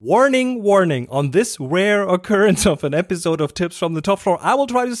Warning, warning. On this rare occurrence of an episode of Tips from the Top Floor, I will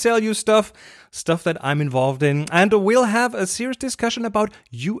try to sell you stuff that I'm involved in, and we'll have a serious discussion about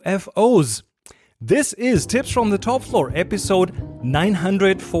UFOs. This is Tips from the Top Floor, episode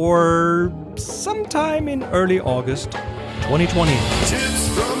 900 for sometime in early August 2020. Tips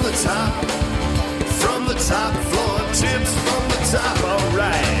from the top floor, tips from the top,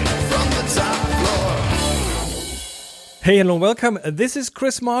 alright, from the top floor. Hey, hello, welcome. This is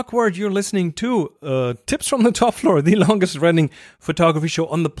Chris Marquardt. You're listening to Tips from the Top Floor, the longest running photography show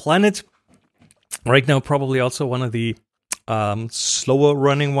on the planet. Right now, probably also one of the slower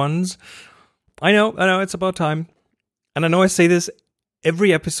running ones. I know, it's about time. And I know I say this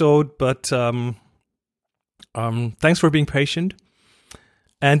every episode, but thanks for being patient.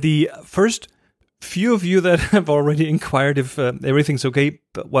 And the first few of you that have already inquired if everything's okay,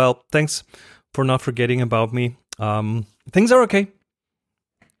 well, thanks for not forgetting about me. Things are okay.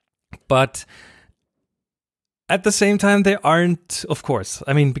 But at the same time, they aren't, of course.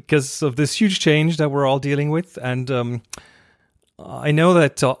 I mean, because of this huge change that we're all dealing with. And I know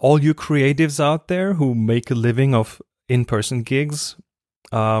that all you creatives out there who make a living of in-person gigs,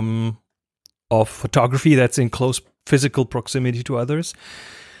 of photography that's in close physical proximity to others,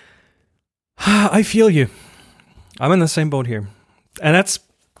 I feel you. I'm in the same boat here. And that's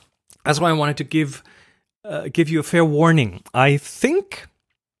why I wanted to give you a fair warning. I think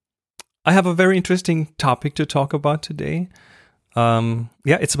I have a very interesting topic to talk about today.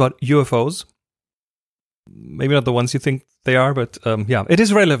 It's about UFOs. Maybe not the ones you think they are, but it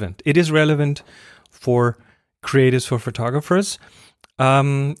is relevant. It is relevant for creatives, for photographers.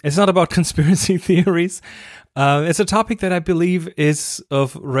 It's not about conspiracy theories. It's a topic that I believe is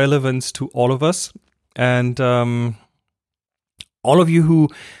of relevance to all of us. And all of you who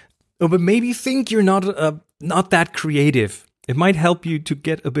maybe think you're not that creative, it might help you to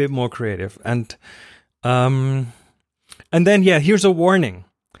get a bit more creative. And then, here's a warning.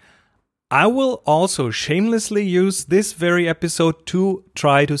 I will also shamelessly use this very episode to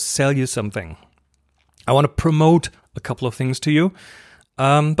try to sell you something. I want to promote a couple of things to you,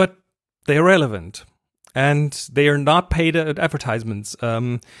 but they're relevant. And they are not paid advertisements,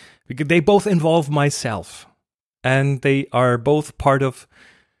 because they both involve myself. And they are both part of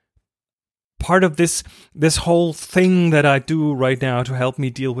this whole thing that I do right now to help me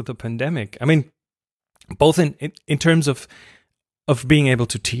deal with the pandemic. I mean, both in terms of being able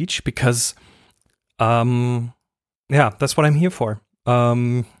to teach, because that's what I'm here for.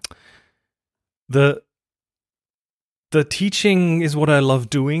 The teaching is what I love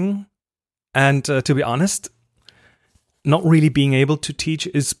doing, and to be honest, not really being able to teach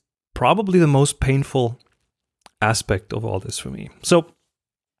is probably the most painful aspect of all this for me. So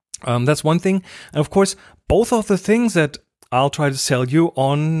that's one thing. And of course, both of the things that I'll try to sell you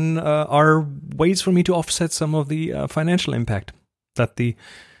on are ways for me to offset some of the financial impact that the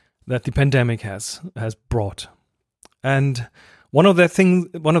pandemic has brought. And one of those things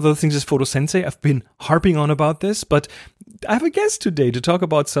is Photosensei. I've been harping on about this, but I have a guest today to talk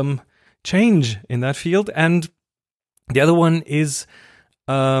about some change in that field. And the other one is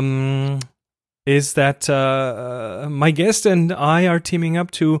that my guest and I are teaming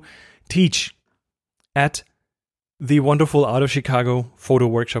up to teach at the wonderful Out of Chicago Photo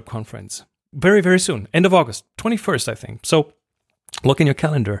Workshop Conference very, very soon, end of August, 21st, I think. So look in your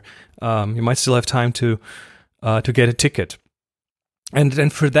calendar. You might still have time to get a ticket.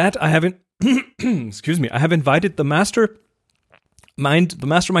 And for that, I haven't I have invited the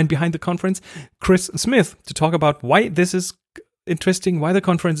mastermind behind the conference, Chris Smith, to talk about why this is interesting, why the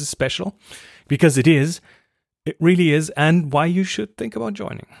conference is special, because it really is, and why you should think about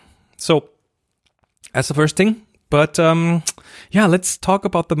joining. So that's the first thing. But let's talk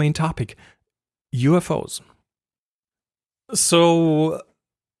about the main topic, UFOs. So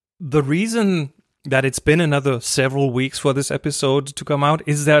the reason that it's been another several weeks for this episode to come out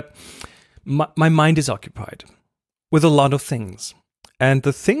is that my mind is occupied with a lot of things. And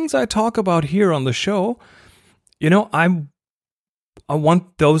the things I talk about here on the show, I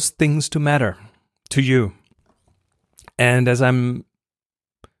want those things to matter to you. And as I'm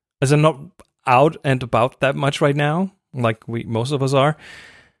not out and about that much right now, like most of us are,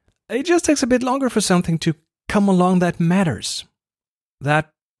 it just takes a bit longer for something to come along that matters.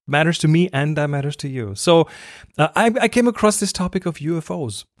 That matters to me and that matters to you. So I came across this topic of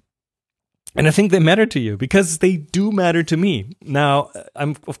UFOs. And I think they matter to you because they do matter to me. Now,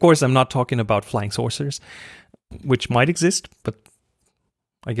 I'm not talking about flying saucers, which might exist, but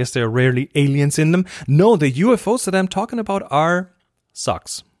I guess there are rarely aliens in them. No, the UFOs that I'm talking about are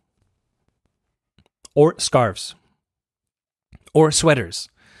socks or scarves or sweaters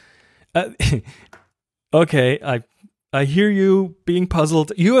Okay, I hear you being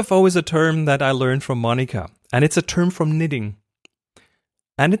puzzled. UFO is a term that I learned from Monica, and it's a term from knitting.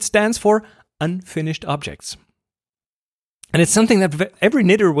 And it stands for unfinished objects. And it's something that every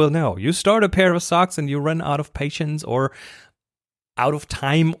knitter will know. You start a pair of socks and you run out of patience or out of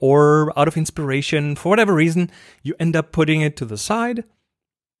time or out of inspiration. For whatever reason, you end up putting it to the side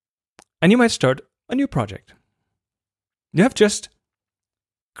and you might start a new project. You have just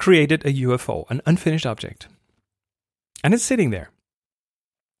created a UFO, an unfinished object. And it's sitting there.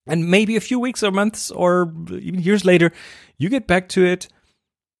 And maybe a few weeks or months or even years later, you get back to it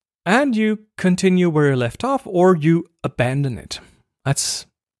and you continue where you left off or you abandon it. That's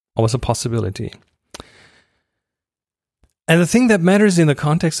always a possibility. And the thing that matters in the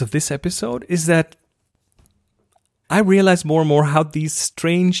context of this episode is that I realize more and more how these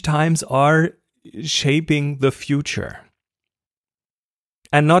strange times are shaping the future.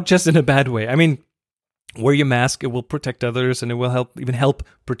 And not just in a bad way. I mean, wear your mask, it will protect others and it will even help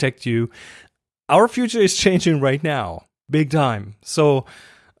protect you. Our future is changing right now, big time. So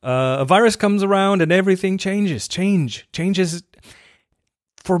a virus comes around and everything changes. Changes,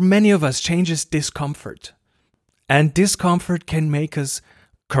 for many of us, changes discomfort. And discomfort can make us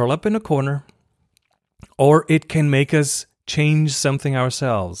curl up in a corner, or it can make us change something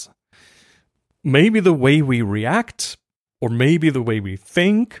ourselves. Maybe the way we react, or maybe the way we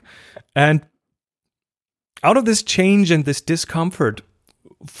think. And out of this change and this discomfort,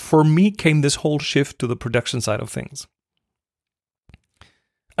 for me came this whole shift to the production side of things.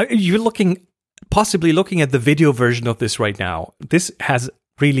 You're possibly looking at the video version of this right now. This has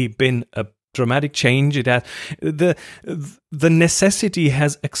really been a dramatic change. It has the necessity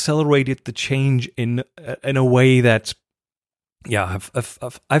has accelerated the change in a way that,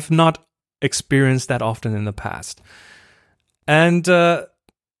 I've not experienced that often in the past. And I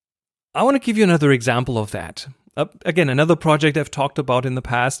want to give you another example of that. Again, another project I've talked about in the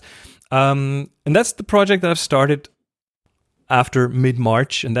past, and that's the project that I've started after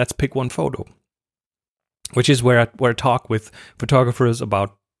mid-March, and that's Pick One Photo, which is where I talk with photographers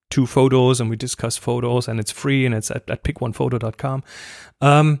about 2 photos, and we discuss photos, and it's free, and it's at pickonephoto.com.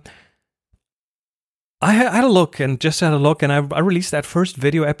 I had a look, and I released that first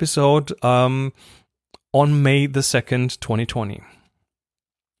video episode on May the 2nd, 2020.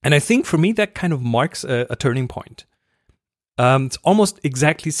 And I think for me, that kind of marks a turning point. It's almost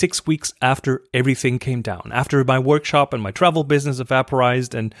exactly 6 weeks after everything came down, after my workshop and my travel business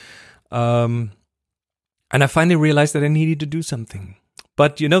vaporized, and I finally realized that I needed to do something.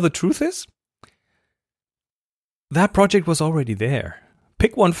 But the truth is, that project was already there.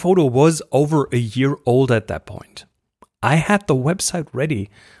 Pick One Photo was over a year old at that point. I had the website ready.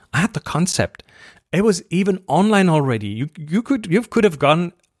 I had the concept. It was even online already. You could have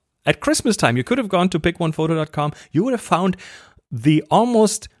gone at Christmas time. You could have gone to pickonephoto.com. You would have found the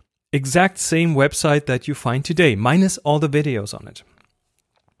almost exact same website that you find today, minus all the videos on it.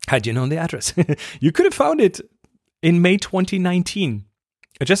 Had you known the address, you could have found it in May 2019.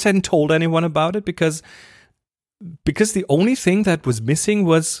 I just hadn't told anyone about it because the only thing that was missing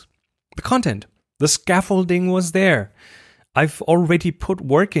was the content. The scaffolding was there. I've already put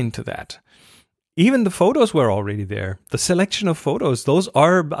work into that. Even the photos were already there. The selection of photos,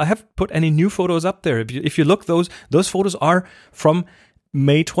 I haven't put any new photos up there. If you look, those photos are from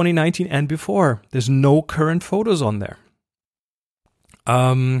May 2019 and before. There's no current photos on there.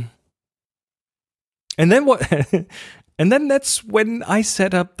 And then what? And then that's when I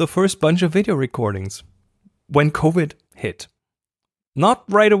set up the first bunch of video recordings. When COVID hit. Not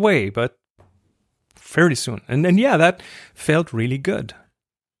right away, but fairly soon. And that felt really good.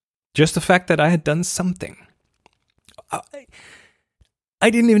 Just the fact that I had done something. I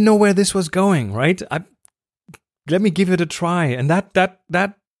didn't even know where this was going, right? Let me give it a try. And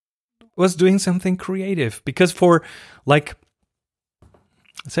that was doing something creative. Because for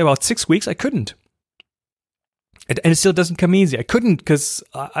say about 6 weeks, I couldn't. And it still doesn't come easy. I couldn't because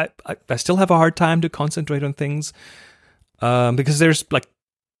I still have a hard time to concentrate on things. Because there's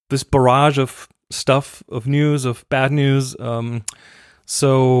this barrage of stuff, of news, of bad news.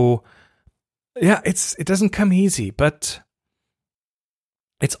 So, it doesn't come easy, but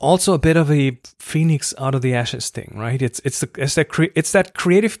it's also a bit of a phoenix out of the ashes thing, right? It's that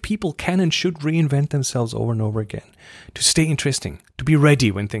creative people can and should reinvent themselves over and over again to stay interesting, to be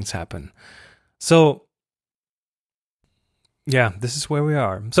ready when things happen. So, this is where we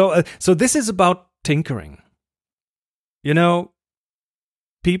are. So this is about tinkering.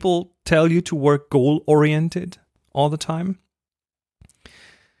 People tell you to work goal-oriented all the time.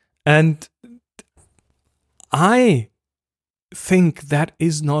 And I think that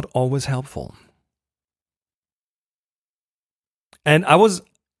is not always helpful. And I was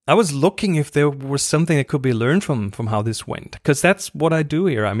looking if there was something that could be learned from how this went, because that's what I do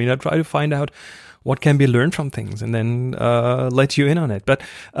here. I mean, I try to find out what can be learned from things and then let you in on it. But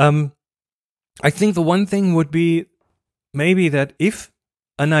I think the one thing would be maybe that if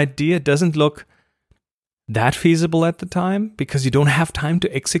an idea doesn't look that feasible at the time because you don't have time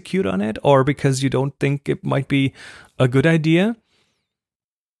to execute on it, or because you don't think it might be a good idea,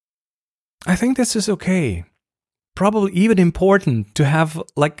 I think this is okay. Probably even important to have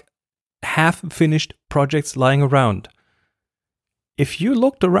like half-finished projects lying around. If you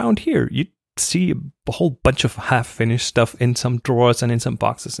looked around here, you'd see a whole bunch of half-finished stuff in some drawers and in some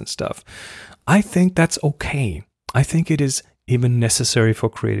boxes and stuff. I think that's okay. I think it is even necessary for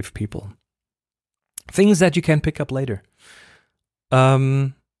creative people. Things that you can pick up later.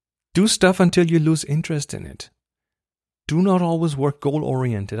 Do stuff until you lose interest in it. Do not always work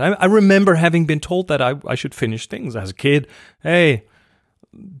goal-oriented. I remember having been told that I should finish things as a kid. Hey,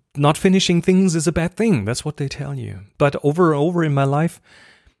 not finishing things is a bad thing. That's what they tell you. But over and over in my life,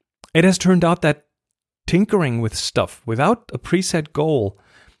 it has turned out that tinkering with stuff without a preset goal,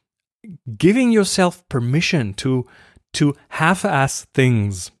 giving yourself permission to half-ass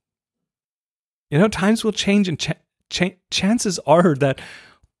things. You know, times will change, and chances are that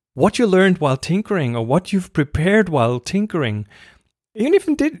what you learned while tinkering, or what you've prepared while tinkering, even if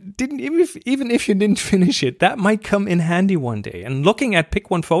you didn't finish it, that might come in handy one day. And looking at Pick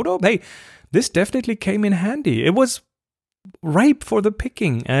One Photo, hey, this definitely came in handy. It was ripe for the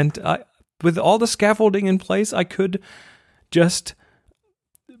picking, and with all the scaffolding in place, I could just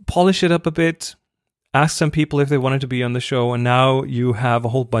polish it up a bit, ask some people if they wanted to be on the show, and now you have a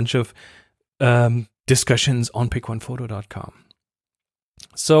whole bunch of discussions on pickonephoto.com.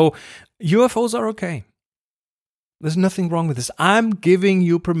 So UFOs are okay. There's nothing wrong with this. I'm giving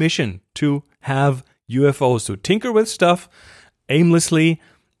you permission to have UFOs, to tinker with stuff aimlessly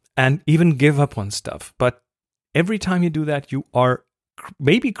and even give up on stuff. But every time you do that, you are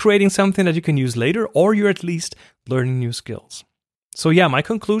maybe creating something that you can use later, or you're at least learning new skills. So yeah, my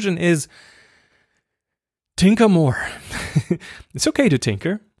conclusion is tinker more. It's okay to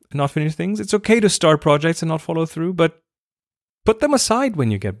tinker and not finish things. It's okay to start projects and not follow through, but put them aside when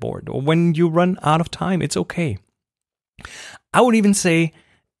you get bored or when you run out of time. It's okay. I would even say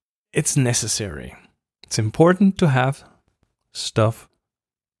it's necessary. It's important to have stuff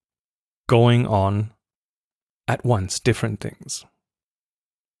going on at once, different things.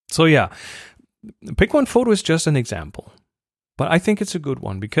 So yeah, Pick One Photo is just an example, but I think it's a good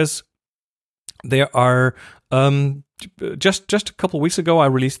one because there are just a couple of weeks ago I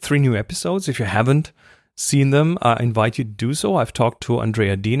released 3 new episodes. If you haven't seen them, I invite you to do so. I've talked to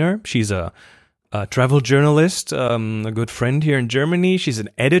Andrea Diener. She's a travel journalist, a good friend here in Germany. She's an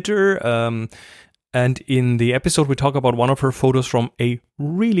editor. And in the episode, we talk about one of her photos from a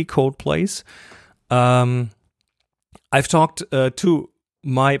really cold place. I've talked to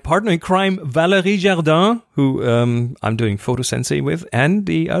my partner in crime, Valérie Jardin, who I'm doing Photo Sensei with, and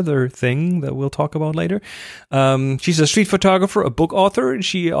the other thing that we'll talk about later. She's a street photographer, a book author.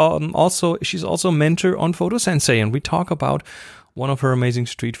 She's also a mentor on Photo Sensei, and we talk about one of her amazing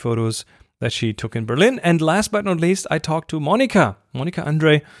street photos that she took in Berlin. And last but not least, I talked to Monica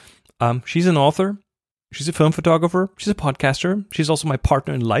Andre. She's an author. She's a film photographer. She's a podcaster. She's also my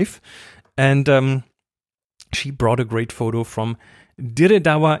partner in life. And she brought a great photo from Dire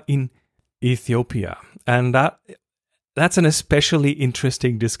Dawa in Ethiopia. And that's an especially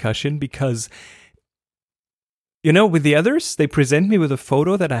interesting discussion because, you know, with the others, they present me with a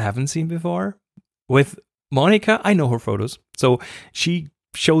photo that I haven't seen before. With Monica, I know her photos. So she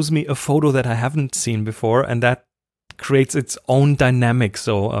shows me a photo that I haven't seen before, and that creates its own dynamic.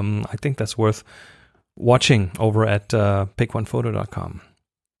 So I think that's worth watching over at pickonephoto.com.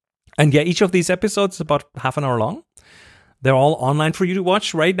 And yeah, each of these episodes is about half an hour long. They're all online for you to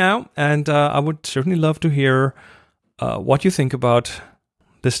watch right now. And I would certainly love to hear what you think about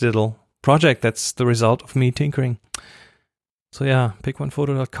this little project that's the result of me tinkering. So yeah,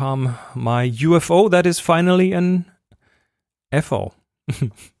 pickonephoto.com, my UFO that is finally an FO.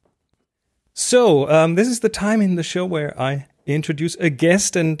 So this is the time in the show where I introduce a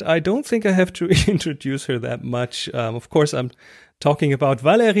guest, and I don't think I have to introduce her that much. Of course, I'm talking about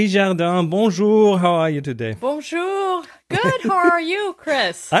Valérie Jardin. Bonjour, how are you today? Bonjour. Good. How are you,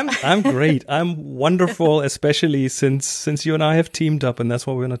 Chris? I'm great. I'm wonderful, especially since you and I have teamed up, and that's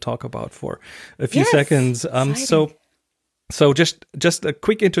what we're going to talk about for a few seconds. So just a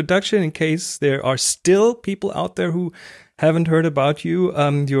quick introduction in case there are still people out there who haven't heard about you,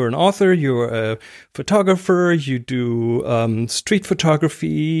 you're an author, you're a photographer, you do street photography,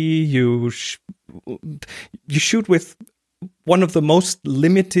 you shoot with one of the most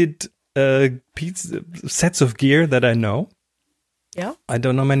limited sets of gear that I know. Yeah. I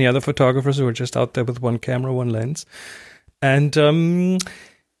don't know many other photographers who are just out there with one camera, one lens. And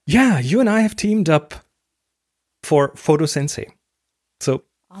you and I have teamed up for Photo Sensei. So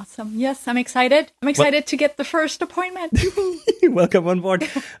Awesome. Yes, I'm excited. I'm excited to get the first appointment. welcome on board.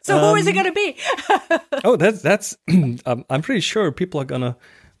 So who is it going to be? That's I'm pretty sure people are gonna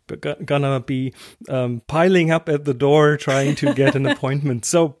be piling up at the door trying to get an appointment.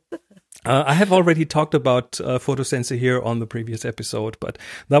 So I have already talked about Photo Sensei here on the previous episode, but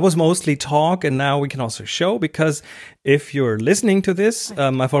that was mostly talk, and now we can also show, because if you're listening to this,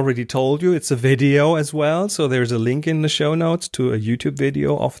 I've already told you it's a video as well, so there's a link in the show notes to a YouTube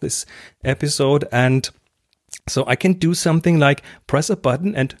video of this episode, and so I can do something like press a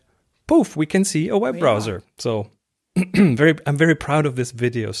button and poof, we can see a web browser. So I'm very proud of this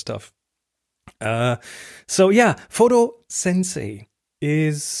video stuff. Photo Sensei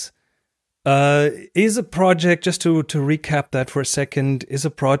is a project, just to recap that for a second, is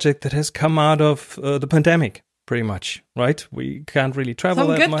a project that has come out of the pandemic, pretty much, right? We can't really travel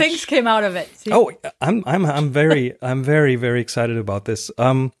that much. Some good things came out of it. See? Oh, I'm very, very excited about this.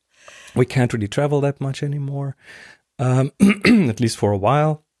 We can't really travel that much anymore, at least for a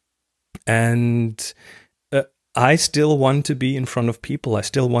while. And I still want to be in front of people. I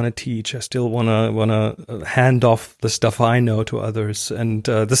still want to teach. I still want to hand off the stuff I know to others. And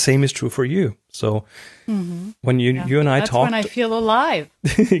the same is true for you. So when you and I talked, that's when I feel alive.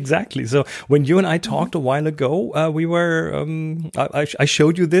 Exactly. So when you and I talked a while ago, we were I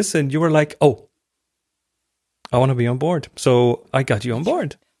showed you this, and you were like, "Oh, I want to be on board." So I got you on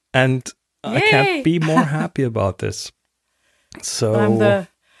board, and Yay! I can't be more happy about this. So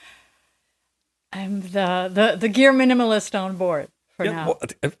I'm the gear minimalist on board for now.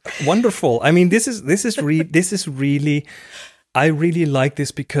 Wonderful. I mean, this is really, I really like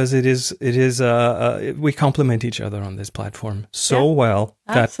this because it is we complement each other on this platform so well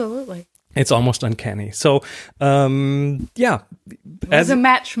that absolutely it's almost uncanny. So as a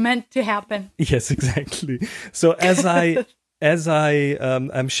match meant to happen. Yes, exactly. So as I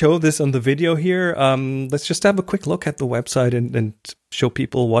show this on the video here, let's just have a quick look at the website and show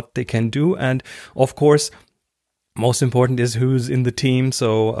people what they can do. And of course, most important is who's in the team.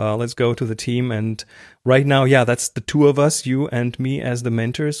 So let's go to the team. And right now, that's the two of us, you and me, as the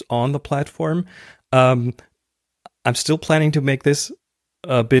mentors on the platform. I'm still planning to make this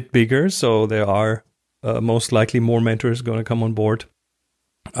a bit bigger. So there are most likely more mentors going to come on board.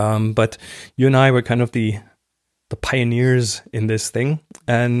 But you and I were kind of the pioneers in this thing,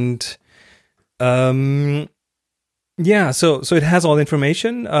 and so it has all the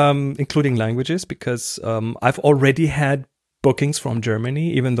information, including languages, because I've already had bookings from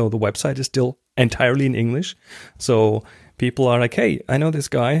Germany, even though the website is still entirely in English. So people are like, "Hey, I know this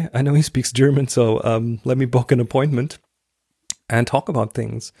guy, I know he speaks German, so let me book an appointment and talk about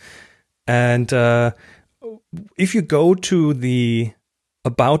things." And if you go to the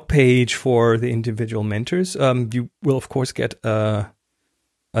about page for the individual mentors, you will of course get an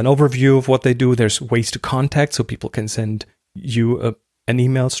overview of what they do. There's ways to contact, so people can send you an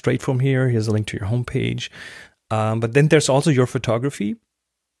email straight from here. Here's a link to your homepage. But then there's also your photography.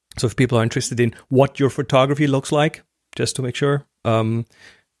 So if people are interested in what your photography looks like, just to make sure,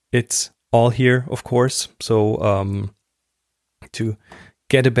 it's all here, of course. So to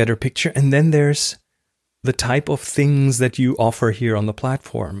get a better picture. And then there's the type of things that you offer here on the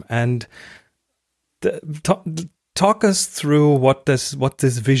platform, and talk us through what this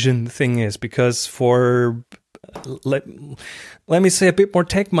vision thing is, because for let me say a bit more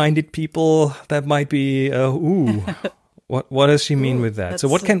tech-minded people, that might be what does she mean with that? So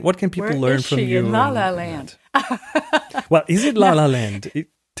what can people learn from you? In La La Land. Well, is it La La Land?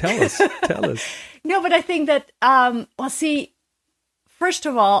 Tell us. No, but I think that first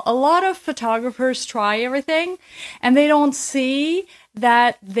of all, a lot of photographers try everything, and they don't see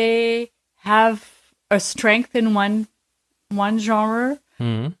that they have a strength in one genre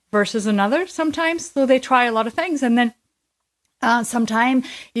versus another sometimes. So they try a lot of things, and then sometime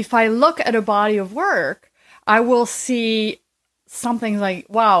if I look at a body of work, I will see something like,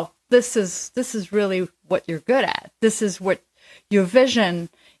 wow, this is really what you're good at. This is what your vision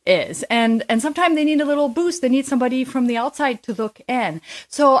is. And sometimes they need a little boost. They need somebody from the outside to look in.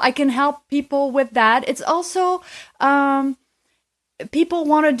 So I can help people with that. It's also people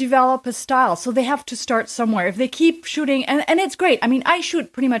want to develop a style, so they have to start somewhere. If they keep shooting, and it's great. I mean, I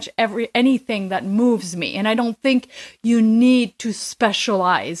shoot pretty much anything that moves me, and I don't think you need to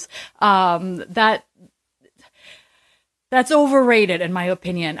specialize. That's overrated, in my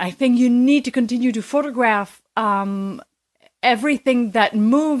opinion. I think you need to continue to photograph everything that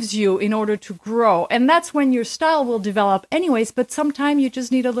moves you in order to grow, and that's when your style will develop, anyways. But sometimes you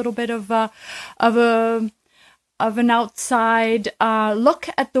just need a little bit of an outside look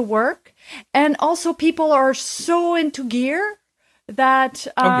at the work. And also, people are so into gear that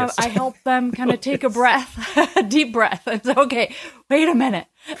yes. I help them kind of take a breath, a deep breath, and say, okay, wait a minute.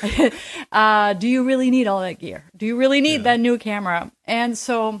 Do you really need all that gear? Do you really need that new camera? And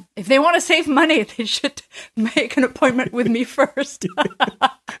so if they want to save money, they should make an appointment with me first.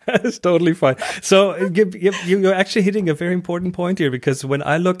 That's totally fine. So you're actually hitting a very important point here, because when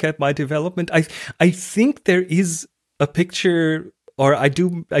I look at my development, I think there is a picture, or I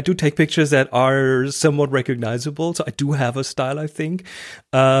do take pictures that are somewhat recognizable. So I do have a style, I think.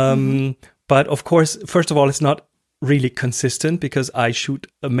 But of course, first of all, it's not really consistent because I shoot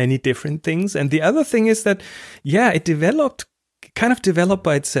many different things. And the other thing is that, it kind of developed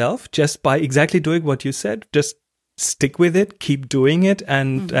by itself, just by exactly doing what you said. Just stick with it, keep doing it,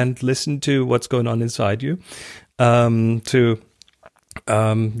 and listen to what's going on inside you.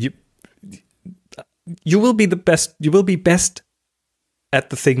 You will be the best. You will be best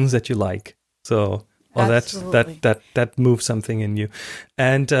at the things that you like. So, that moves something in you.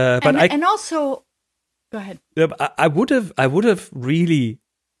 And also, go ahead. I would have really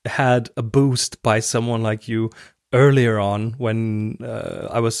had a boost by someone like you earlier on when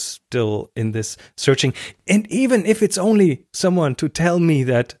I was still in this searching. And even if it's only someone to tell me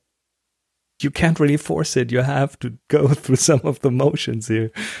that you can't really force it, you have to go through some of the motions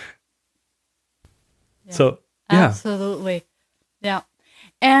here. Yeah, so, absolutely. Yeah.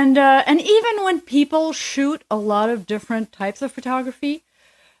 And even when people shoot a lot of different types of photography,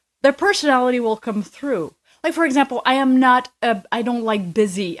 their personality will come through. Like, for example, I don't like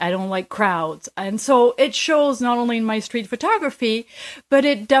busy, I don't like crowds. And so it shows not only in my street photography, but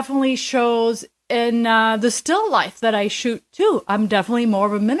it definitely shows in the still life that I shoot too. I'm definitely more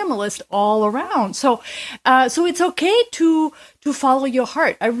of a minimalist all around. So it's okay to follow your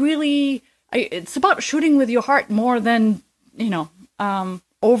heart. It's about shooting with your heart more than,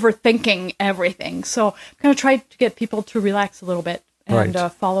 overthinking everything. So I'm going to try to get people to relax a little bit and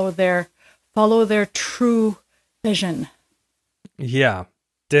follow their true vision. Yeah,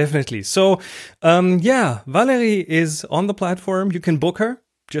 definitely. So, Valerie is on the platform. You can book her.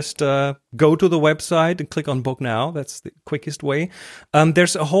 Just go to the website and click on book now. That's the quickest way.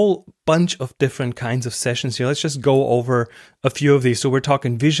 There's a whole bunch of different kinds of sessions here. Let's just go over a few of these. So we're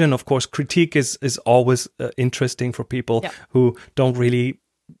talking vision. Of course, critique is always interesting for people who don't really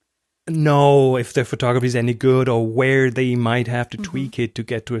know if their photography is any good or where they might have to tweak it to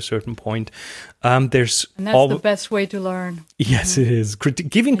get to a certain point. And that's the best way to learn. Yes, it is.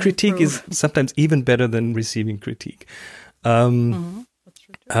 Giving critique is sometimes even better than receiving critique. Under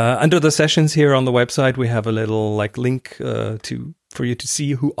the sessions here on the website, we have a little link for you to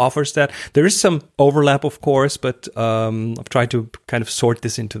see who offers that. There is some overlap, of course, but I've tried to kind of sort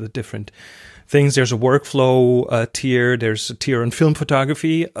this into the different things. There's a workflow tier. There's a tier on film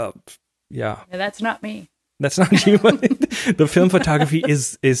photography. That's not me. That's not you. The film photography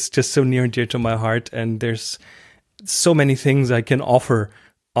is just so near and dear to my heart, and there's so many things I can offer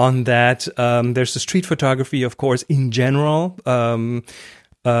on that. There's the street photography, of course, in general.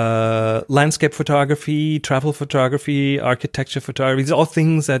 Landscape photography, travel photography, architecture photography. These are all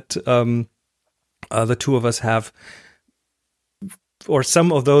things that the two of us have, or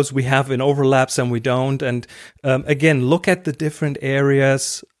some of those we have in overlap, some we don't. And again, look at the different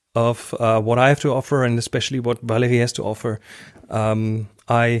areas of what I have to offer, and especially what Valerie has to offer. I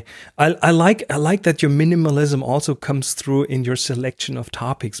like that your minimalism also comes through in your selection of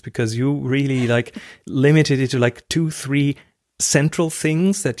topics, because you really limited it to 2-3 central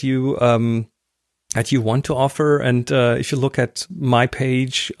things that you want to offer. And if you look at my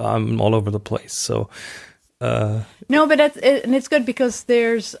page, I'm all over the place. So no, but it's good because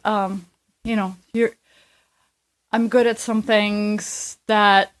there's I'm good at some things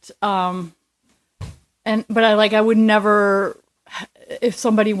that but I would never, if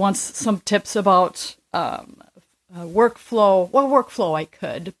somebody wants some tips about workflow, I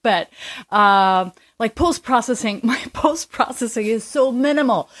could, but post-processing, my post-processing is so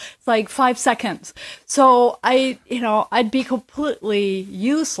minimal. It's 5 seconds. So I'd be completely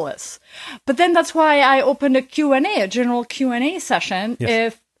useless. But then that's why I opened a general Q&A session.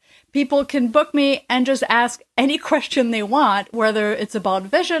 Yes. people can book me and just ask any question they want, whether it's about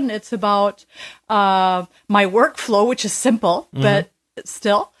vision, it's about my workflow, which is simple, but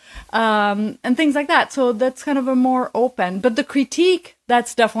still, and things like that. So that's kind of a more open. But the critique,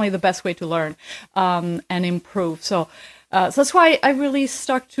 that's definitely the best way to learn and improve. So that's why I really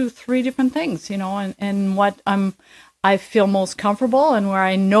stuck to 3 different things, and what I feel most comfortable and where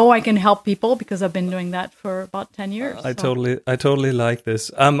I know I can help people, because I've been doing that for about 10 years. I totally like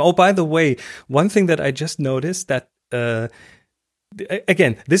this. Oh, by the way, one thing that I just noticed that,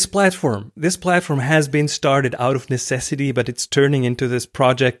 again, this platform has been started out of necessity, but it's turning into this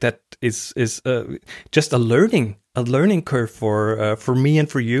project that is just a learning curve for me and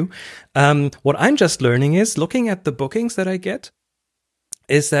for you. What I'm just learning is, looking at the bookings that I get,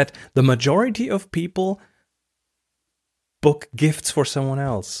 is that the majority of people book gifts for someone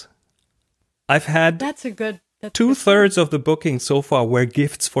else. I've had 2/3 of the bookings so far were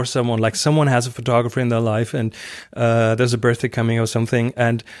gifts for someone. Like, someone has a photographer in their life, and there's a birthday coming or something,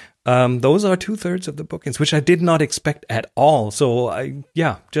 and those are 2/3 of the bookings, which I did not expect at all. So I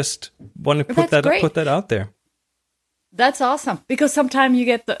just want to put that out there. That's awesome, because sometimes you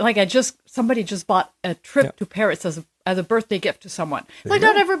get somebody just bought a trip to Paris as a birthday gift to someone. Like,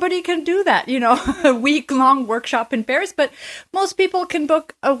 not everybody can do that, a week-long workshop in Paris, but most people can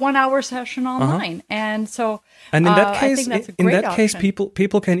book a 1-hour session online. And so, and in that case, I think that's a great option.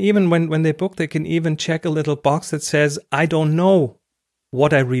 people can even, when they book, they can even check a little box that says, I don't know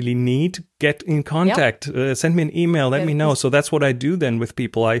what I really need, get in contact, send me an email, let me know. So that's what I do then with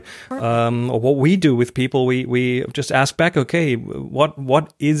people. Or what we do with people, we just ask back, okay,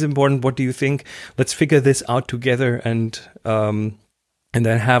 what is important? What do you think? Let's figure this out together, and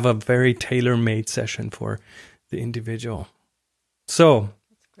then have a very tailor-made session for the individual. So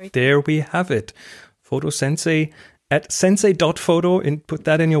there we have it. Photo Sensei at sensei.photo, and put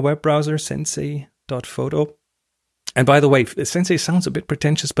that in your web browser, sensei.photo. And by the way, sensei sounds a bit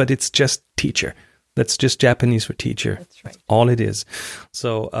pretentious, but it's just teacher. That's just Japanese for teacher. That's right. That's all it is.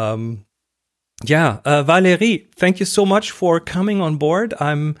 So, Valérie, thank you so much for coming on board.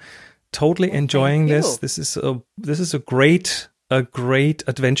 I'm totally enjoying this. This is a great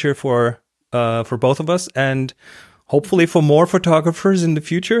adventure for both of us, and hopefully for more photographers in the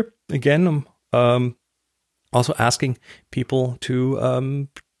future. Again, I'm also asking people to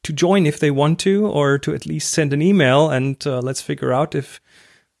join if they want to, or to at least send an email, and let's figure out if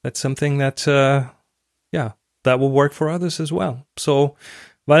that's something that that will work for others as well. So,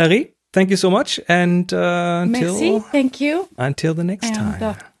 Valérie, thank you so much, and thank you. Until the next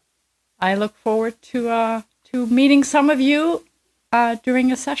time. I look forward to meeting some of you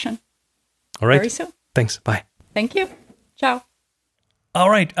during a session. All right. Very soon. Thanks. Bye. Thank you. Ciao. All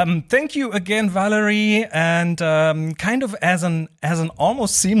right. Thank you again, Valérie. And kind of as an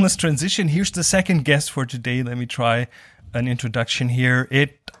almost seamless transition, here's the second guest for today. Let me try an introduction here.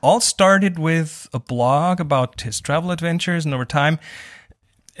 It all started with a blog about his travel adventures, and over time,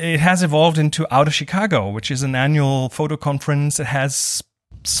 it has evolved into Out of Chicago, which is an annual photo conference. It has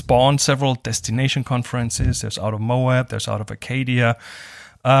spawned several destination conferences. There's Out of Moab. There's Out of Acadia.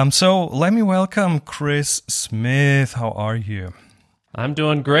 So let me welcome Chris Smith. How are you? I'm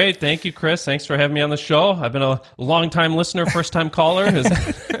doing great. Thank you, Chris. Thanks for having me on the show. I've been a long-time listener, first-time caller.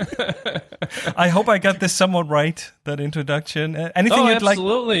 I hope I got this somewhat right, that introduction.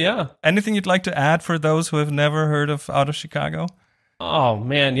 Absolutely, yeah. Anything you'd like to add for those who have never heard of Out of Chicago? Oh,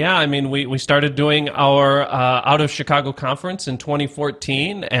 man, yeah. I mean, we started doing our Out of Chicago conference in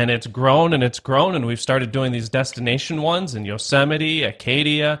 2014, and it's grown, and we've started doing these destination ones in Yosemite,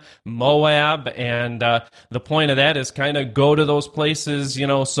 Acadia, Moab, and the point of that is kind of go to those places,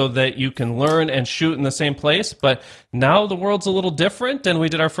 so that you can learn and shoot in the same place. But now the world's a little different, and we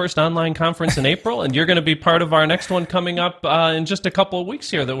did our first online conference in April, and you're going to be part of our next one coming up in just a couple of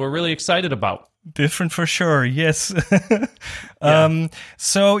weeks here that we're really excited about. Different for sure, yes. This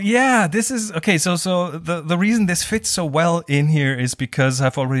is okay. So the reason this fits so well in here is because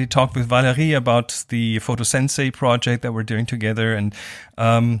I've already talked with Valérie about the Photo Sensei project that we're doing together, and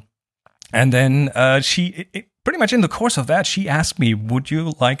then she pretty much in the course of that, she asked me, would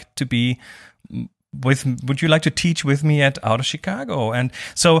you like to teach with me at Out of Chicago? And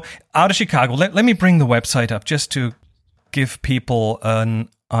so Out of Chicago, let me bring the website up just to give people an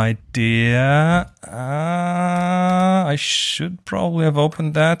idea. I should probably have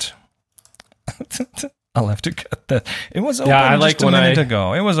opened that. I'll have to cut that. It was open just a minute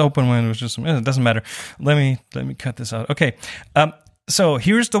ago. It was open when it was just. It doesn't matter. Let me cut this out. Okay. So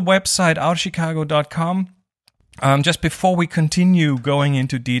here's the website, outofchicago.com. Just before we continue going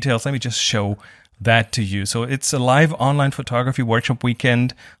into details, let me just show that to you. So it's a live online photography workshop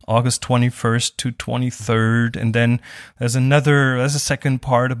weekend, August 21st to 23rd. And then there's a second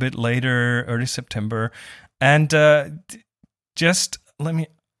part a bit later, early September. And just let me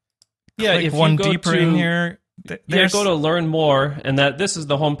click if one you go deeper to, in here. Go to Learn More, and this is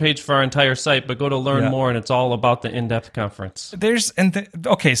the homepage for our entire site, but go to Learn More, and it's all about the in-depth conference.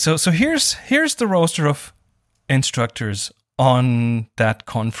 Okay, so here's the roster of instructors on that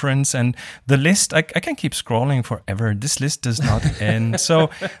conference, and the list, I can keep scrolling forever. This list does not end. So,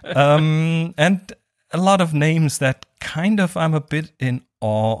 and a lot of names that kind of I'm a bit in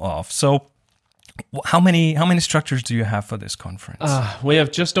awe of. So, how many instructors do you have for this conference? We have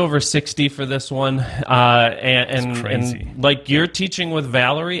just over 60 for this one, and like you're teaching with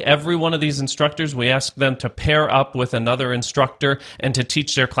Valerie, every one of these instructors, we ask them to pair up with another instructor and to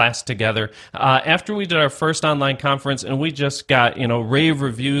teach their class together. After we did our first online conference, and we just got rave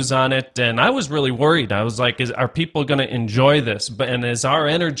reviews on it, and I was really worried. I was like, are people going to enjoy this? And is our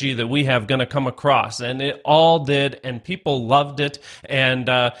energy that we have going to come across? And it all did, and people loved it. And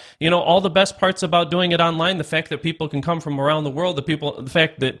all the best parts about doing it online, the fact that people can come from around the world, the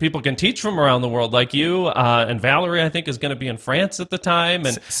fact that people can teach from around the world, like you and Valerie, I think, is going to be in France at the time,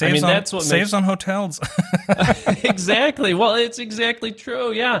 and that's what saves on hotels. Exactly. Well, it's exactly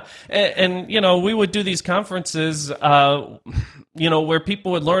true. Yeah, and we would do these conferences. Where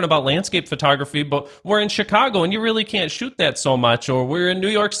people would learn about landscape photography, but we're in Chicago and you really can't shoot that so much. Or we're in New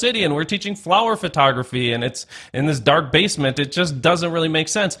York City and we're teaching flower photography and it's in this dark basement. It just doesn't really make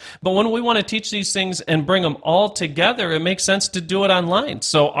sense. But when we want to teach these things and bring them all together, it makes sense to do it online.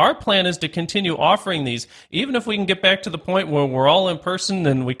 So our plan is to continue offering these, even if we can get back to the point where we're all in person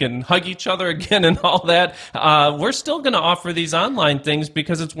and we can hug each other again and all that. We're still going to offer these online things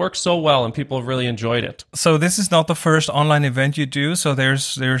because it's worked so well and people have really enjoyed it. So this is not the first online event you do. So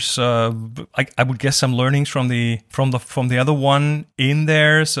there's I would guess some learnings from the other one in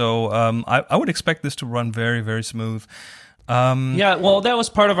there. So I would expect this to run very, very smooth. Well, that was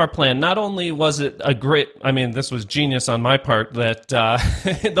part of our plan. Not only was it this was genius on my part, that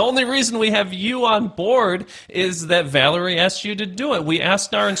the only reason we have you on board is that Valerie asked you to do it. We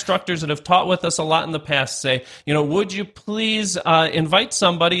asked our instructors that have taught with us a lot in the past, would you please invite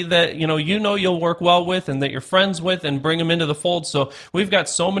somebody that you'll work well with and that you're friends with and bring them into the fold. So we've got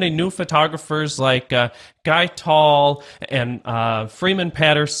so many new photographers like Guy Tall and Freeman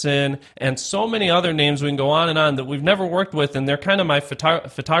Patterson and so many other names we can go on that we've never worked with, and they're kind of my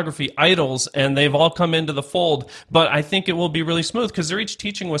photography idols, and they've all come into the fold. But I think it will be really smooth because they're each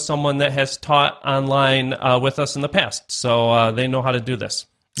teaching with someone that has taught online with us in the past, so they know how to do this.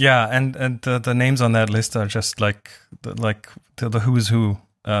 Yeah, and the names on that list are just like the who's who.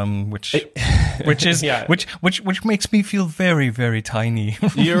 Which makes me feel very, very tiny.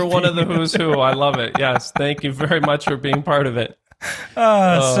 You're one of the who's who. I love it. Yes, thank you very much for being part of it.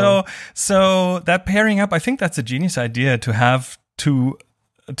 So that pairing up, I think that's a genius idea, to have two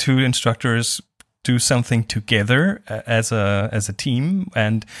instructors do something together as a team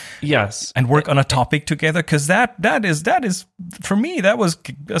and work on a topic together, because that is for me, that was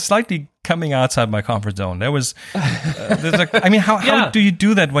slightly coming outside my comfort zone. There was how do you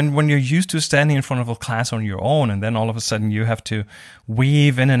do that when you're used to standing in front of a class on your own, and then all of a sudden you have to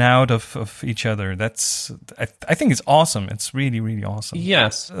weave in and out of each other? I think it's awesome. It's really, really awesome.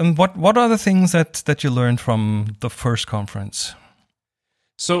 Yes. And what are the things that you learned from the first conference?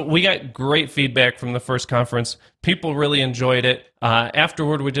 So we got great feedback from the first conference. People really enjoyed it.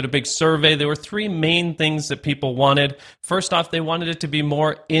 Afterward, we did a big survey. There were three main things that people wanted. First off, they wanted it to be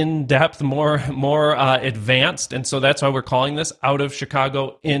more in-depth, more advanced. And so that's why we're calling this Out of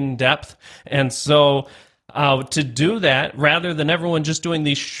Chicago In-Depth. And so to do that, rather than everyone just doing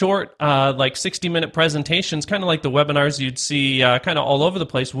these short, 60-minute presentations, kind of like the webinars you'd see kind of all over the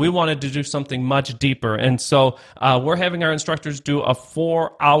place, we wanted to do something much deeper. And so we're having our instructors do a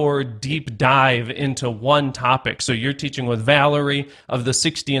 4-hour deep dive into one topic. So you're teaching with Valerie. Of the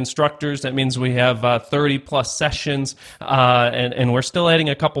 60 instructors, that means we have 30-plus sessions, and we're still adding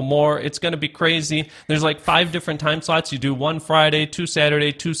a couple more. It's going to be crazy. There's 5 different time slots. You do 1 Friday, 2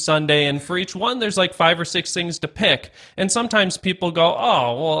 Saturday, 2 Sunday, and for each one, there's 5 or 6 things to pick. And sometimes people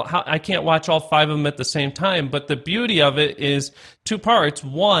go, I can't watch all 5 of them at the same time. But the beauty of it is 2 parts.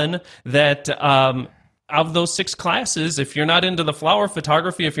 One, that of those 6 classes, if you're not into the flower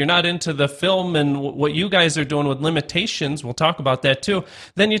photography, if you're not into the film and what you guys are doing with limitations, we'll talk about that too,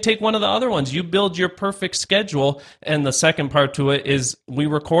 then you take one of the other ones. You build your perfect schedule. And the second part to it is we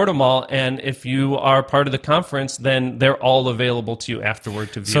record them all. And if you are part of the conference, then they're all available to you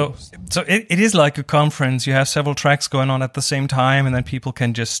afterward to view. So it is like a conference. You have several tracks going on at the same time, and then people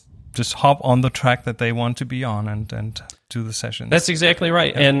can just just hop on the track that they want to be on and do the sessions. That's exactly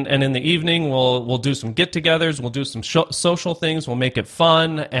right. And in the evening, we'll do some get-togethers. We'll do some social things. We'll make it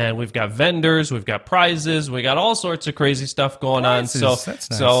fun. And we've got vendors. We've got prizes. We got all sorts of crazy stuff going Prizes, on. that's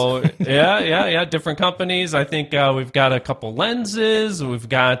nice. So yeah. Different companies. I think we've got a couple lenses. We've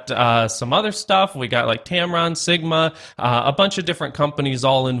got some other stuff. We got like Tamron, Sigma, a bunch of different companies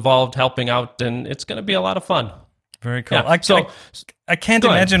all involved helping out. And it's going to be a lot of fun. Very cool. Yeah. I can't Go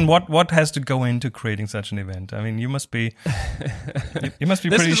ahead. imagine what has to go into creating such an event. I mean, you must be This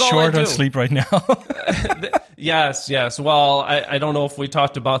pretty is all I short on do. sleep right now. Yes. Well, I don't know if we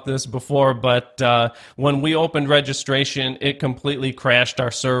talked about this before, but when we opened registration, it completely crashed our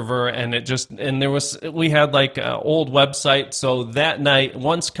server, and we had like an old website. So that night,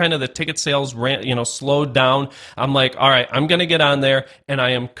 once kind of the ticket sales slowed down, I'm like, all right, I'm gonna get on there, and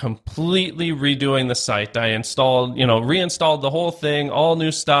I am completely redoing the site. I reinstalled the whole thing, all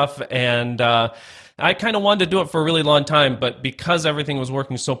new stuff, and I kind of wanted to do it for a really long time, but because everything was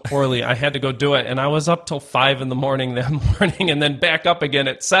working so poorly, I had to go do it. And I was up till 5 a.m. that morning, and then back up again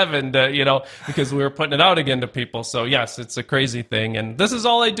at 7 because we were putting it out again to people. So yes, it's a crazy thing. And this is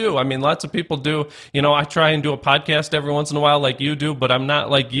all I do. I mean, lots of people do, I try and do a podcast every once in a while like you do, but I'm not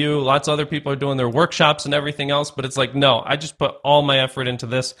like you. Lots of other people are doing their workshops and everything else, but it's like, no, I just put all my effort into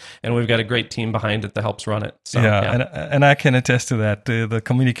this, and we've got a great team behind it that helps run it. So, and I can attest to that. The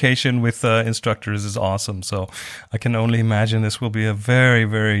communication with instructors is awesome. So I can only imagine this will be a very,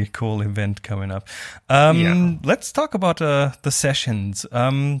 very cool event coming up. Let's talk about the sessions.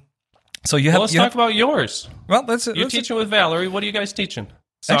 So let's talk about yours. Well, You're teaching with Valerie. What are you guys teaching?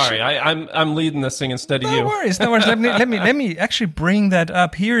 Sorry, I'm leading this thing instead of you. No worries. Let me actually bring that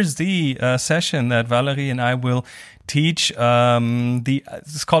up. Here's the session that Valerie and I will teach.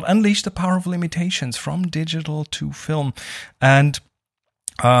 It's called Unleash the Power of Limitations from Digital to Film, and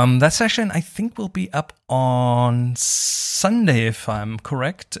that session I think will be up on Sunday, if I'm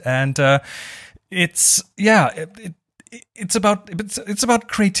correct, and it's about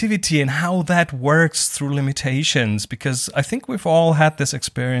creativity and how that works through limitations, because I think we've all had this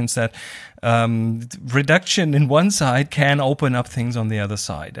experience that reduction in one side can open up things on the other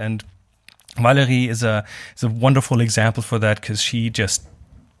side, and Valerie is a wonderful example for that, because she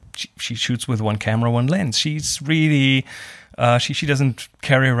shoots with one camera, one lens. She's really she doesn't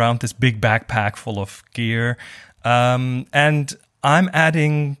carry around this big backpack full of gear, and I'm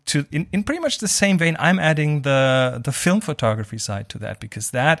adding to, in pretty much the same vein, I'm adding the film photography side to that,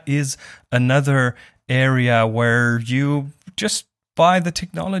 because that is another area where you just, by the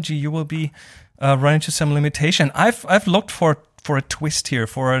technology, you will be run into some limitation. I've looked for a twist here,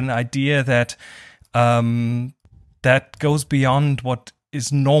 for an idea that that goes beyond what is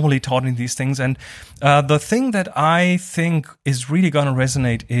normally taught in these things. And the thing that I think is really going to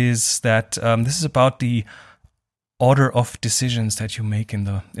resonate is that this is about the order of decisions that you make in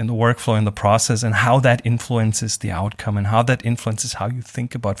the workflow, in the process, and how that influences the outcome, and how that influences how you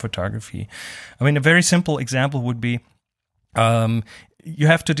think about photography. I mean, a very simple example would be you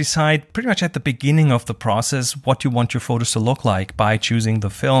have to decide pretty much at the beginning of the process what you want your photos to look like by choosing the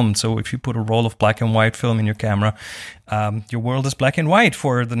film. So if you put a roll of black and white film in your camera, your world is black and white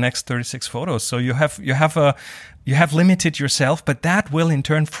for the next 36 photos. So you have limited yourself, but that will in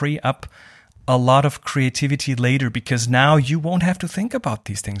turn free up a lot of creativity later, because now you won't have to think about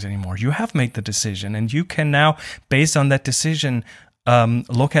these things anymore. You have made the decision, and you can now, based on that decision,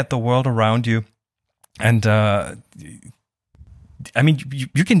 look at the world around you. And I mean,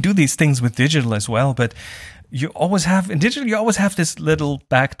 you can do these things with digital as well, but in digital, you always have this little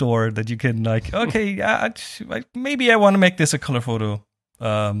backdoor that you can maybe I want to make this a color photo.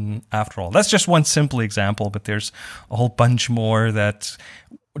 After all, that's just one simple example, but there's a whole bunch more that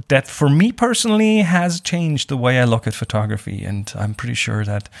for me personally has changed the way I look at photography, and I'm pretty sure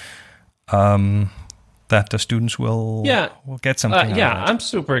that that the students will get something out of it. I'm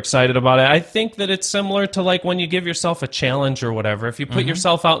super excited about it. I think that it's similar to like when you give yourself a challenge or whatever. If you put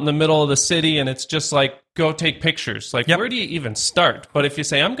yourself out in the middle of the city and it's just like, go take pictures. Like, where do you even start? But if you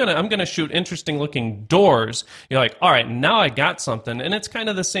say, I'm gonna shoot interesting looking doors, you're like, all right, now I got something. And it's kind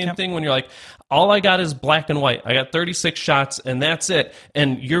of the same thing when you're like, all I got is black and white. I got 36 shots and that's it.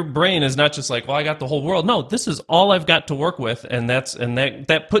 And your brain is not just like, well, I got the whole world. No, this is all I've got to work with. And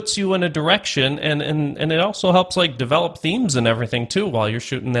that puts you in a direction, and it also helps like develop themes and everything too while you're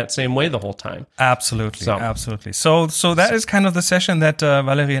shooting that same way the whole time. Absolutely. Absolutely. So that is kind of the session that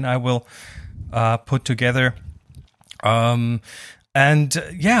Valerie and I will put together.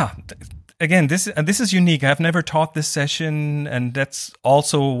 again, this is unique. I've never taught this session, and that's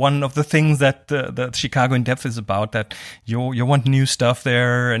also one of the things that the Chicago in Depth is about. That you want new stuff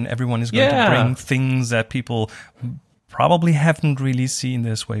there, and everyone is going to bring things that people probably haven't really seen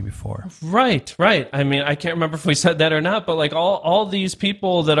this way before. Right. I mean, I can't remember if we said that or not, but like all these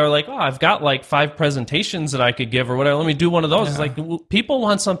people that are like, oh, I've got like 5 presentations that I could give or whatever. Let me do one of those. It's like people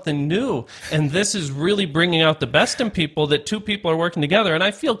want something new, and this is really bringing out the best in people. That 2 people are working together, and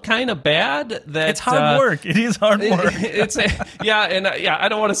I feel kind of bad that it's hard work. It is hard work. I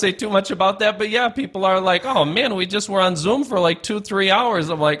don't want to say too much about that, but yeah, people are like, oh man, we just were on Zoom for like 2-3 hours.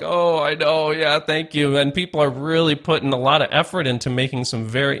 I'm like, oh, I know, yeah, thank you, and people are really putting a lot of effort into making some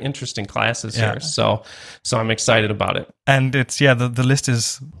very interesting classes here. So I'm excited about it. And it's the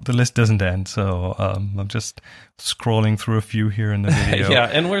list doesn't end. So I'm just scrolling through a few here in the video.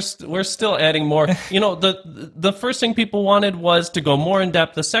 And we're still adding more. The first thing people wanted was to go more in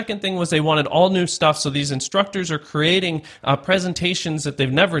depth. The second thing was they wanted all new stuff. So these instructors are creating presentations that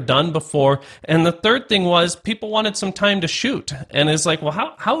they've never done before. And the third thing was people wanted some time to shoot. And it's like,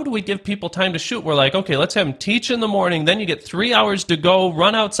 well, how do we give people time to shoot? We're like, okay, let's have them teach in the morning. Then you get 3 hours to go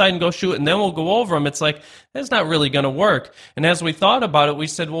run outside and go shoot, and then we'll go over them. It's like, that's not really going to work. And as we thought about it, we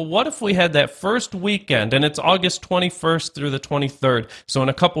said, well, what if we had that first weekend, and it's August 21st through the 23rd, so in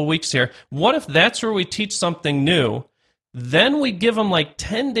a couple weeks here, what if that's where we teach something new? Then we give them like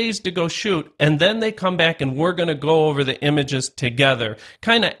 10 days to go shoot, and then they come back and we're going to go over the images together,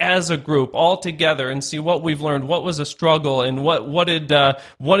 kind of as a group, all together, and see what we've learned, what was a struggle, and what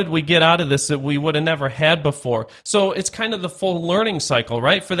did we get out of this that we would have never had before. So it's kind of the full learning cycle,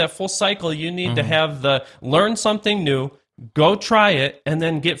 right? For that full cycle, you need to have learn something new, go try it, and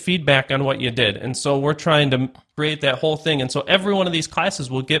then get feedback on what you did. And so we're trying to create that whole thing. And so every one of these classes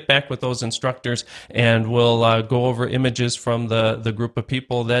will get back with those instructors, and we'll go over images from the group of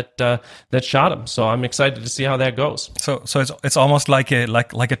people that shot them. So I'm excited to see how that goes. So it's almost like a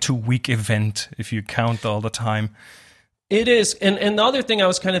 2-week event if you count all the time. It is. And the other thing I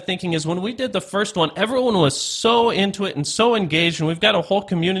was kind of thinking is when we did the first one, everyone was so into it and so engaged, and we've got a whole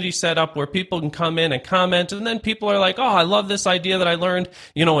community set up where people can come in and comment, and then people are like, oh, I love this idea that I learned,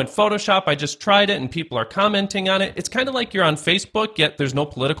 in Photoshop. I just tried it, and people are commenting on it. It's kind of like you're on Facebook, yet there's no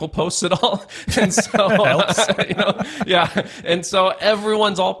political posts at all. And so, and so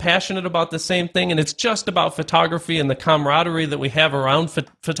everyone's all passionate about the same thing, and it's just about photography and the camaraderie that we have around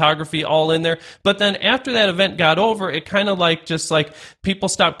photography all in there. But then after that event got over, it kind of people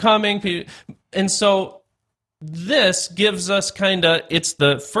stopped coming, and so this gives us it's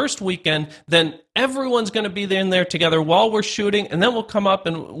the first weekend, then everyone's going to be in there together while we're shooting, and then we'll come up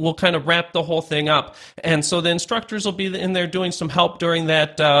and we'll kind of wrap the whole thing up. And so the instructors will be in there doing some help during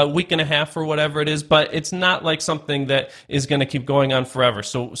that week and a half or whatever it is, but it's not like something that is going to keep going on forever.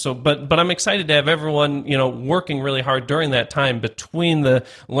 But I'm excited to have everyone, working really hard during that time between the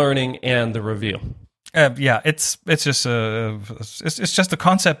learning and the review. It's just the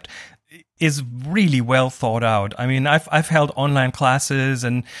concept is really well thought out. I mean, I've held online classes,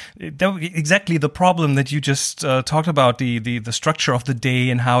 and exactly the problem that you just talked about, the structure of the day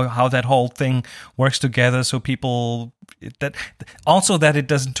and how that whole thing works together, so people that it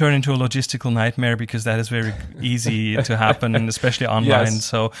doesn't turn into a logistical nightmare, because that is very easy to happen, and especially online. Yes.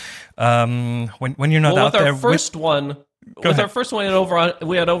 So when you're not out there with our first one. Our first one,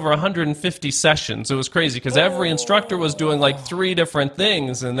 we had over 150 sessions. It was crazy because every instructor was doing like 3 different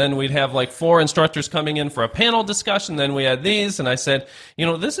things, and then we'd have like 4 instructors coming in for a panel discussion. Then we had these, and I said,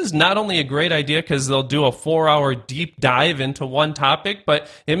 this is not only a great idea because they'll do a 4-hour deep dive into one topic, but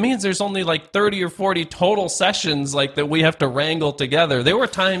it means there's only like 30 or 40 total sessions like that we have to wrangle together. There were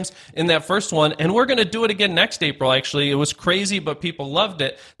times in that first one, and we're going to do it again next April. Actually, it was crazy, but people loved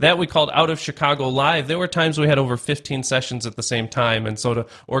it. That we called Out of Chicago Live. There were times we had over 15 sessions at the same time, and so to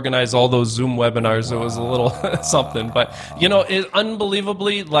organize all those Zoom webinars, it was a little something. But it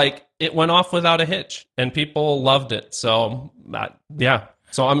unbelievably, it went off without a hitch, and people loved it. So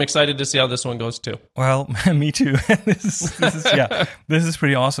so I'm excited to see how this one goes too. Well, me too. This is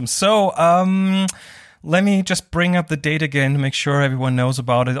pretty awesome. So let me just bring up the date again to make sure everyone knows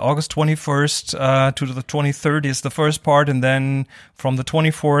about it. August 21st to the 23rd is the first part, and then from the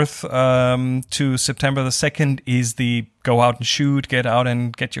 24th to September the 2nd is the go out and shoot, get out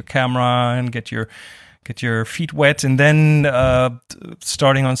and get your camera and get your feet wet. And then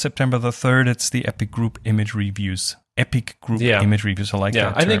starting on September the 3rd, it's the Epic Group Image Reviews. Epic Group Image Reviews. I like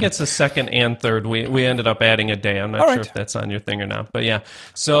that term. I think it's the 2nd and 3rd. We ended up adding a day. I'm not sure if that's on your thing or not. But yeah.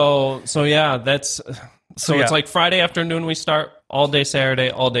 So that's... So it's like Friday afternoon we start all day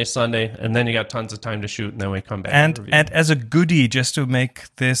Saturday, all day Sunday, and then you got tons of time to shoot, and then we come back and review. And as a goodie, just to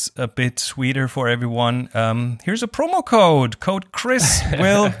make this a bit sweeter for everyone, here's a promo code. Code Chris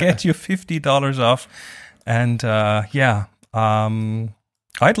will get you $50 off. And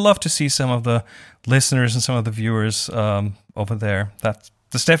I'd love to see some of the listeners and some of the viewers over there. That's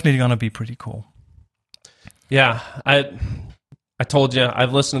definitely going to be pretty cool. Yeah, I told you,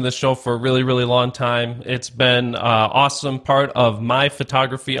 I've listened to this show for a really, really long time. It's been an awesome part of my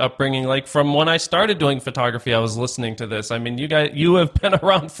photography upbringing. Like from when I started doing photography, I was listening to this. I mean, you have been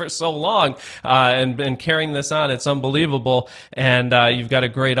around for so long and been carrying this on. It's unbelievable. And you've got a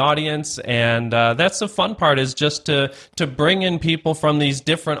great audience. And that's the fun part, is just to bring in people from these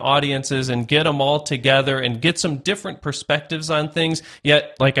different audiences and get them all together and get some different perspectives on things.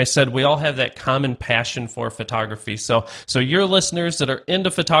 Yet, like I said, we all have that common passion for photography. So you're listening that are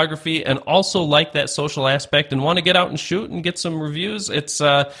into photography and also like that social aspect and want to get out and shoot and get some reviews, it's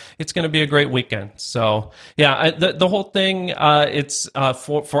going to be a great weekend. So yeah, the whole thing, it's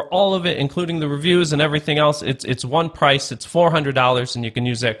for all of it, including the reviews and everything else, it's one price. It's $400, and you can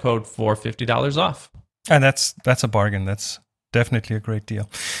use that code for $50 off. And that's a bargain. That's definitely a great deal.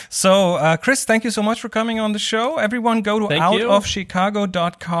 So, Chris, thank you so much for coming on the show. Everyone go to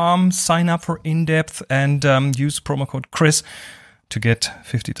outofchicago.com, sign up for In-Depth, and use promo code Chris to get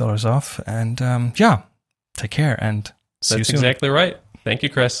 $50 off. And take care and see you soon. That's exactly right. Thank you,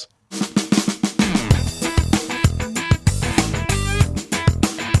 Chris.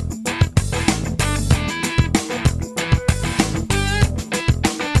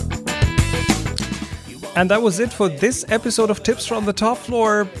 And that was it for this episode of Tips from the Top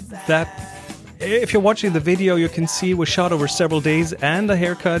Floor. That, if you're watching the video, you can see was shot over several days and a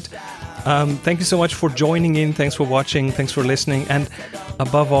haircut. Thank you so much for joining in. Thanks for watching. Thanks for listening. And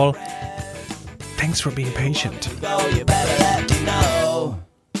above all, thanks for being patient.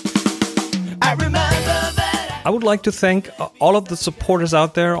 I would like to thank all of the supporters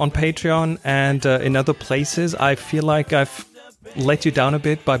out there on Patreon and in other places. I feel like I've let you down a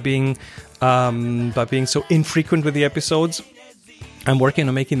bit by being so infrequent with the episodes. I'm working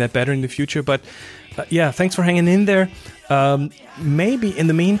on making that better in the future, but thanks for hanging in there. Maybe in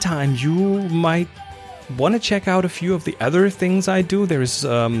the meantime, you might want to check out a few of the other things I do. There's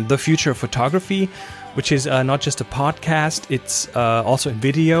The Future of Photography, which is not just a podcast, it's also in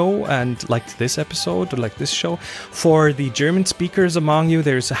video, and like this episode or like this show. For the German speakers among you,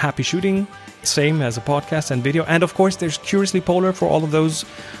 there's a Happy Shooting, same as a podcast and video. And of course, there's Curiously Polar for all of those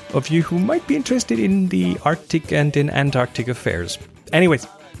of you who might be interested in the Arctic and in Antarctic affairs. Anyways,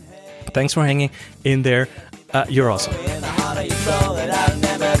 thanks for hanging in there. You're awesome.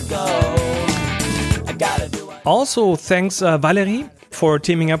 Also, thanks Valerie for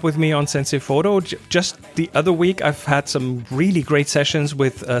teaming up with me on Sensei Photo. Just the other week, I've had some really great sessions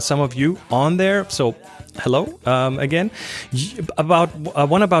with some of you on there. So hello again.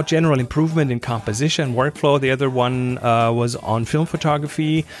 One about general improvement in composition workflow. The other one was on film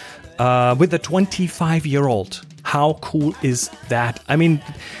photography with a 25-year-old. How cool is that? I mean,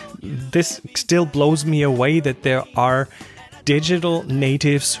 this still blows me away that there are digital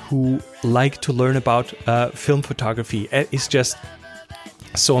natives who like to learn about film photography. It's just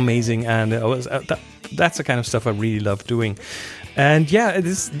so amazing, and that's the kind of stuff I really love doing. And yeah,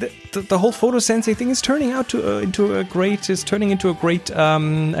 the whole Photo Sensei thing is turning out into a great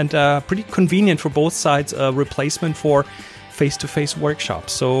and pretty convenient for both sides replacement for face-to-face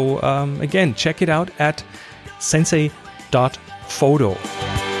workshops. So again, check it out at sensei.photo.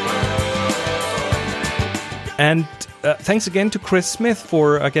 And thanks again to Chris Smith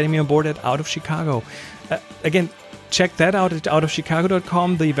for getting me on board at Out of Chicago. Again, check that out at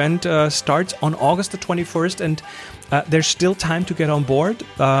outofchicago.com. The event starts on August the 21st, and there's still time to get on board.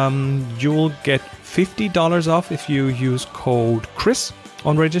 You'll get $50 off if you use code Chris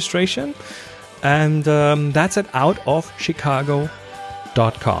on registration. And that's at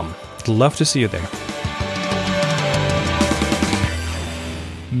outofchicago.com. I'd love to see you there.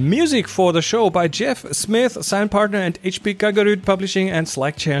 Music for the show by Jeff Smith, Sound Partner, and HP Gagarud Publishing, and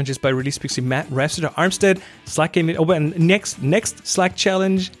Slack challenges by Release Pixie, Matt Rafster, Armstead, Slack Game. Oh, and next Slack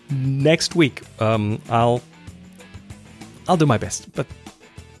challenge next week. I'll do my best, but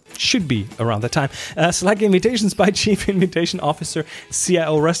should be around that time. Slack invitations by Chief Invitation Officer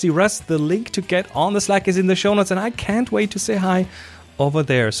CIO Rusty Russ. The link to get on the Slack is in the show notes, and I can't wait to say hi over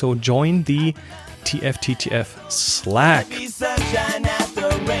there. So join the TFTTF Slack.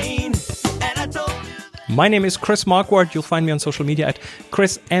 My name is Chris Marquardt. You'll find me on social media at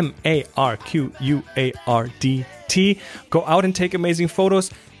Chris MarQuardt. Go out and take amazing photos,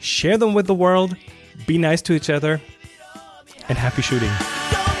 share them with the world, be nice to each other, and happy shooting.